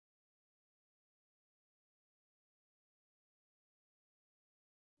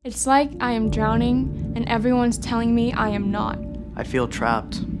It's like I am drowning and everyone's telling me I am not. I feel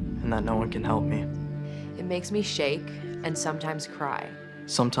trapped and that no one can help me. It makes me shake and sometimes cry.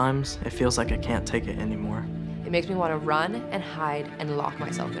 Sometimes it feels like I can't take it anymore. It makes me want to run and hide and lock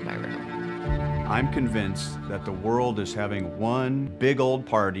myself in my room. I'm convinced that the world is having one big old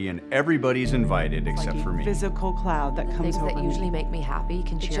party and everybody's invited except for me. Physical cloud that comes Things over that me. usually make me happy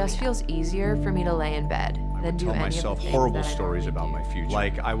can cheer me up. It just feels easier for me to lay in bed than do Tell any myself of the things horrible that I stories normally about do. my future.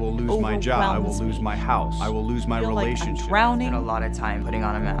 Like I will lose my job, I will Overwhelms lose me. my house, I will lose my I feel like I'm relationship. drowning Spend a lot of time putting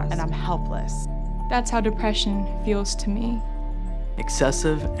on a mask. and I'm helpless. That's how depression feels to me.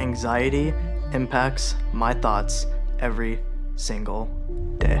 Excessive anxiety impacts my thoughts every single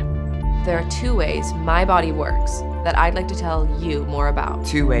day. There are 2 ways my body works that I'd like to tell you more about.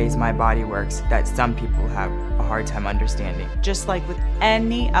 2 ways my body works that some people have a hard time understanding. Just like with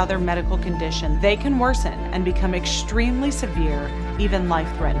any other medical condition, they can worsen and become extremely severe, even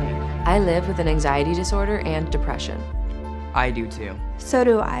life-threatening. I live with an anxiety disorder and depression. I do too. So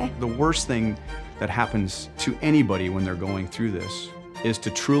do I. The worst thing that happens to anybody when they're going through this is to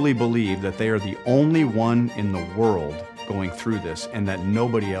truly believe that they are the only one in the world going through this and that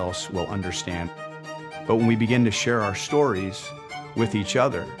nobody else will understand. But when we begin to share our stories with each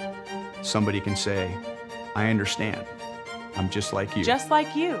other, somebody can say, I understand. I'm just like you. Just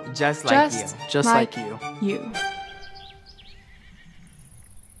like you. Just like you. Just like you. You.